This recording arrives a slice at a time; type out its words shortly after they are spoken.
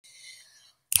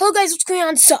Hello guys, what's going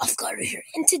on? Soft Carter here,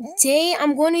 and today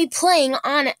I'm going to be playing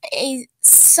on a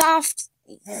soft...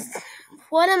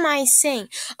 What am I saying?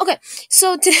 Okay,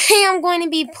 so today I'm going to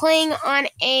be playing on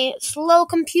a slow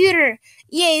computer.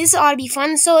 Yay, this ought to be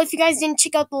fun. So if you guys didn't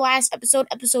check out the last episode,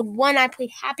 episode 1, I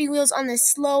played Happy Wheels on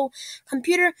this slow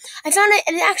computer. I found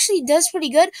it actually does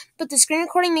pretty good, but the screen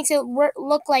recording makes it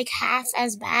look like half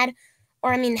as bad.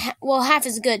 Or, I mean, half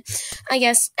is good, I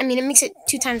guess. I mean, it makes it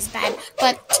 2 times as bad.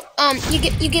 But,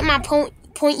 you get my point,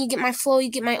 you get my flow,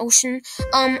 you get my ocean.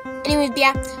 Anyways,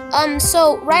 yeah.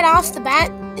 So, right off the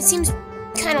bat, it seems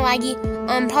kind of laggy.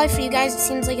 Probably for you guys, it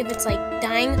seems like if it's, like,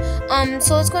 dying.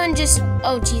 So let's go and just,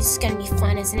 oh, geez, it's gonna be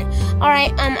fun, isn't it?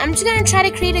 Alright, I'm just gonna try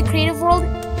to create a creative world,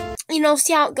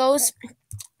 see how it goes.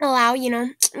 I'm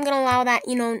gonna allow that,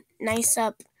 nice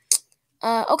up.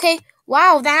 Okay.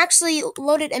 Wow, that actually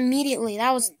loaded immediately.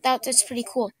 That's pretty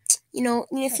cool. If you know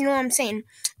what I'm saying.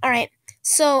 All right.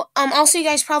 So, also you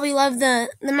guys probably love the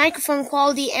microphone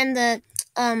quality and the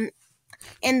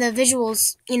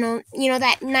visuals,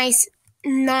 that nice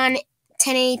non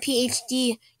 1080p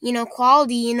HD,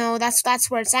 quality, that's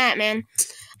where it's at, man.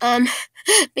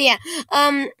 But yeah,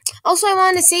 also I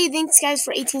wanted to say thanks guys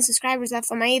for 18 subscribers. That's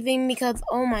amazing because,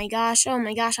 oh my gosh, I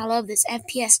love this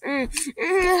FPS.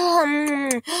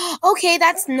 Okay,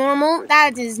 that's normal.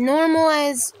 That is normal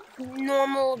as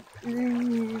normal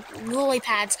lily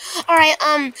pads. Alright,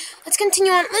 let's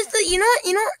continue on.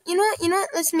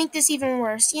 Let's make this even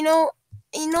worse. You know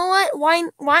what? Why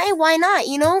not?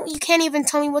 You can't even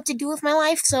tell me what to do with my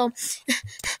life, so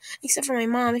except for my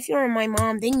mom. If you were my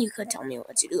mom, then you could tell me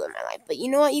what to do with my life. But you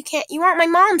know what? You can't. You aren't my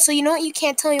mom, so you know what? You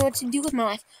can't tell me what to do with my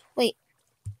life. Wait.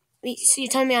 So you're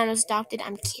telling me I was adopted?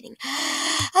 I'm kidding.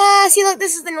 See, look,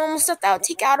 this is the normal stuff that I would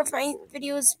take out of my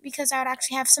videos because I would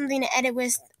actually have something to edit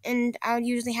with, and I would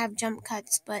usually have jump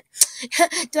cuts. But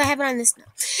do I have it on this now?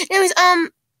 Anyways,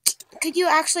 could you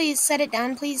actually set it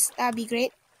down, please? That'd be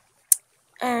great.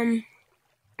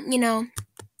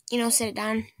 Set it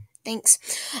down. Thanks.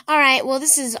 Alright, well,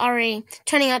 this is already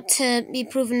turning out to be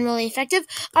proven really effective.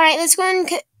 Alright, let's go ahead and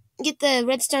get the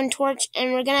redstone torch,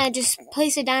 and we're gonna just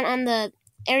place it down on the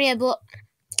area below.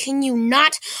 Can you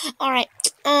not? Alright,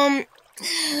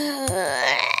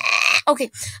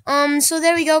 okay, so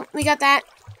there we go. We got that.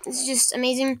 It's just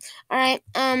amazing. Alright,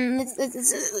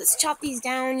 let's chop these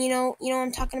down, you know what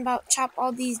I'm talking about. Chop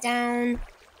all these down.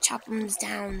 Chop them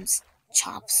down.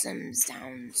 Chop them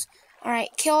down. Alright,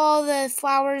 kill all the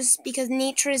flowers because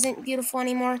nature isn't beautiful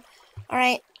anymore.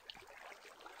 Alright.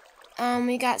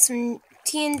 We got some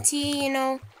TNT,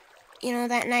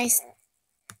 that nice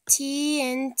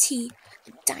TNT.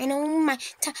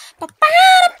 Dynamite.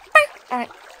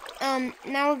 Alright.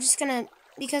 Now we're just gonna,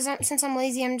 since I'm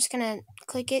lazy, I'm just gonna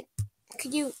click it.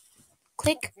 Could you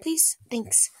click, please?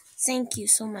 Thanks. Thank you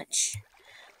so much.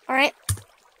 Alright.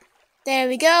 There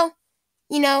we go.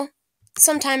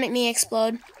 Sometime it may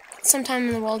explode. Sometime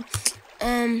in the world.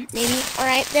 Maybe.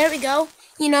 Alright, there we go.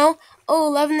 Oh,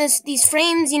 loving these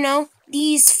frames,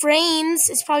 These frames.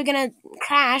 It's probably gonna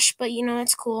crash, but,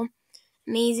 it's cool.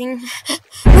 Amazing.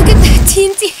 Look at that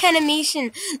TNT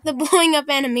animation. The blowing up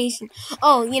animation.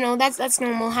 Oh, that's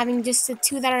normal. Having just the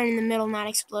 2 that are in the middle not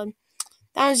explode.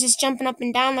 That was just jumping up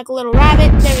and down like a little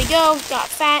rabbit. There we go. Got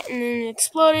fat, and then it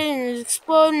exploded, and it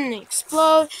exploded, and it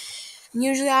exploded.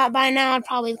 Usually by now I'd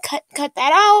probably cut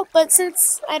that out, but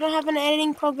since I don't have an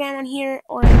editing program on here,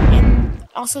 and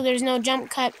also there's no jump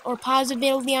cut or pause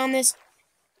ability on this,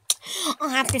 I'll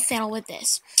have to fail with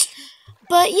this.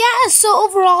 But yeah, so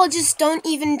overall, just don't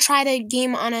even try to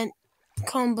game on a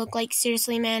Chromebook, like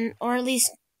seriously, man, or at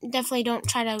least definitely don't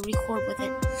try to record with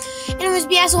it. Anyways,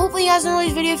 but yeah, so hopefully you guys enjoyed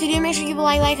this video. If you did, make sure you give a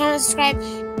like, comment, subscribe,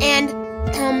 and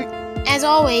as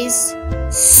always,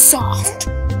 Soft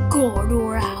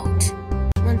Carter out.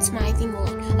 Once my thing will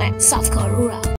load. Alright, Soft Carter out.